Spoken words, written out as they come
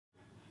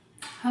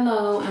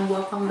Hello and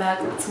welcome back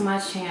to my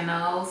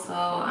channel. So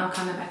I'm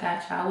coming back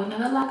at y'all with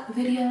another lock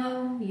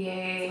video.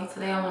 Yay. So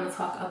today I want to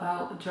talk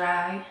about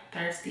dry,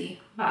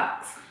 thirsty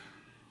locks.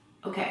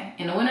 Okay,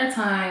 in the winter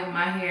time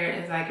my hair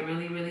is like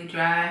really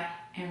dry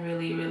and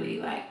really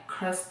like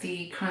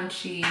crusty,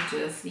 crunchy,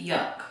 just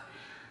yuck.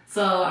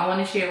 So I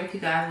want to share with you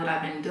guys what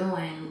I've been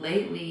doing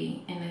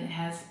lately, and it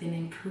has been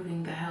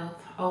improving the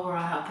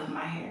overall health of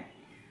my hair.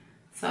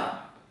 So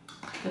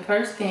the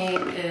first thing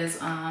is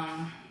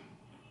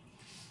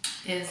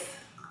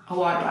a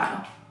water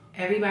bottle.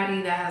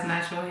 Everybody that has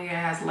natural hair,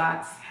 has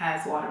locks,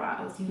 has water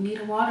bottles. You need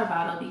a water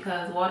bottle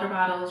because water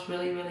bottles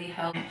really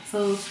help.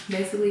 So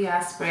basically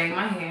I spray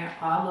my hair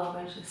all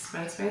over, just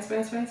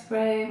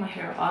spray my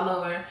hair all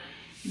over.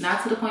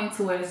 Not to the point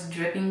to where it's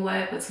dripping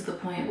wet, but to the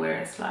point where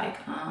it's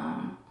like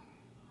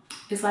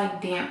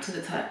damp to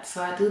the touch.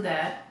 So I do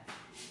that.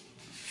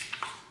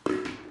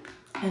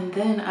 And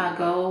then I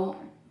go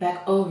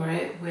back over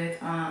it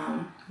with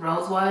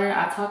rose water.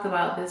 I talked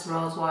about this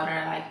rose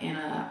water like in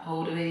an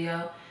older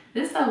video.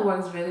 This stuff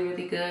works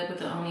really good, but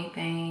the only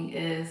thing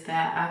is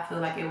that I feel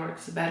like it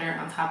works better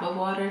on top of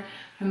water.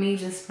 For me,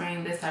 just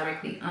spraying this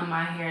directly on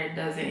my hair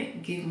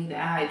doesn't give me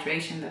that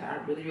hydration that I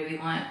really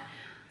want.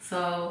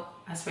 So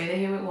I spray the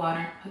hair with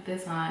water, put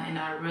this on, and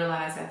I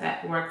realized that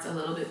that works a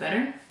little bit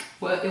better.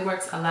 Well, it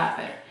works a lot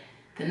better.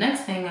 The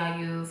next thing I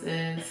use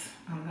is,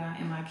 oh my God,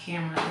 and my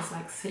camera is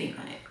like sitting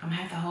on it. I'm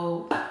gonna have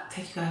to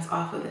take you guys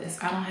off of this.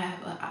 I don't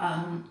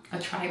have a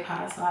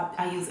tripod, so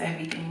I use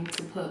everything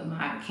to put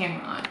my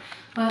camera on,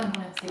 but I'm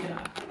gonna take it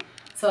off.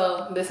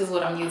 So this is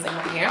what I'm using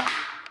over here.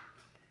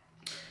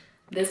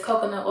 This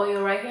coconut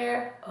oil right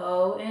here,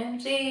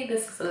 OMG,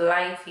 this is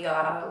life,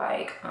 y'all.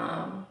 Like,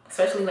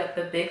 especially like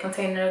the big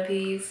container of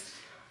these.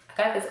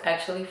 I got this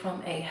actually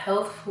from a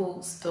health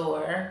food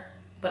store,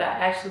 but I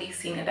actually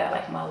seen it at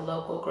like my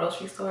local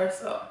grocery store.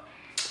 So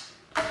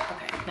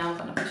okay, now I'm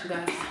gonna put you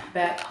guys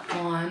back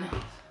on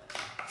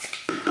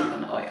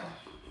coconut oil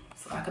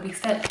so I could be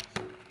steady.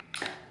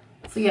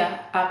 So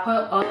yeah, I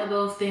put all of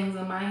those things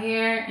in my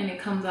hair and it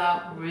comes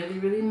out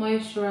really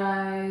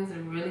moisturized,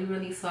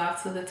 really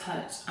soft to the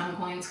touch. I'm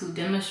going to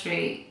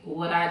demonstrate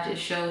what I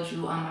just showed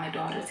you on my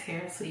daughter's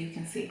hair so you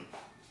can see.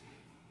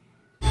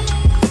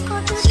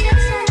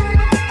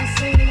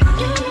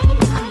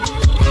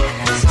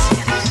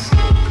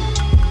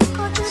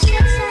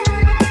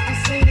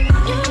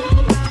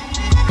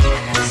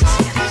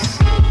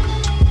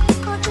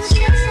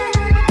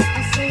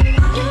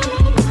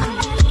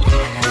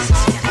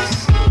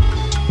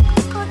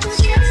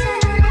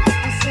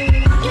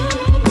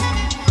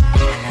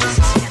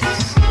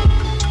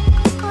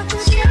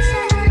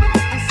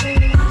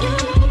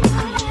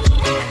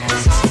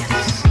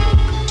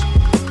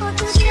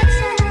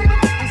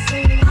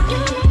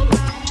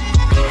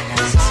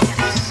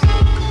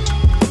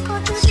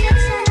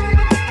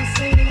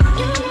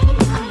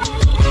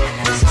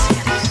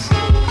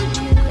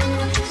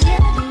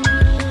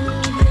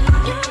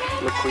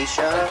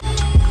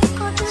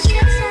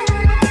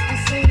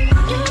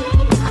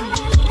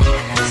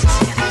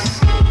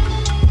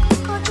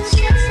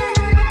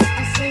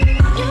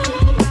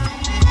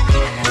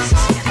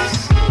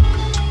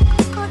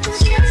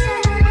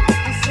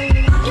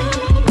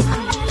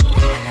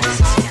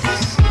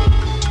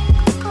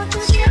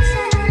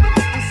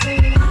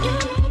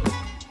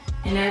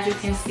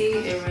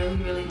 It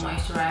really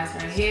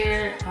moisturized her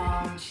hair.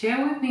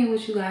 Share with me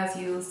what you guys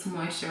use to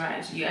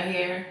moisturize your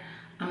hair.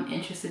 I'm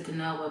interested to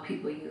know what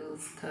people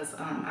use because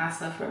I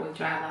suffered with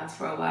dry locks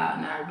for a while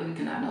and I really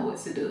did not know what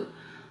to do.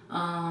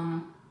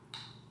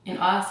 And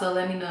also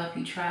let me know if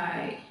you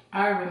tried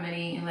our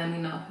remedy and let me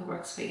know if it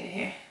works for your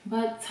hair.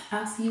 But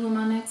I'll see you in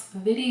my next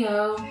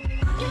video.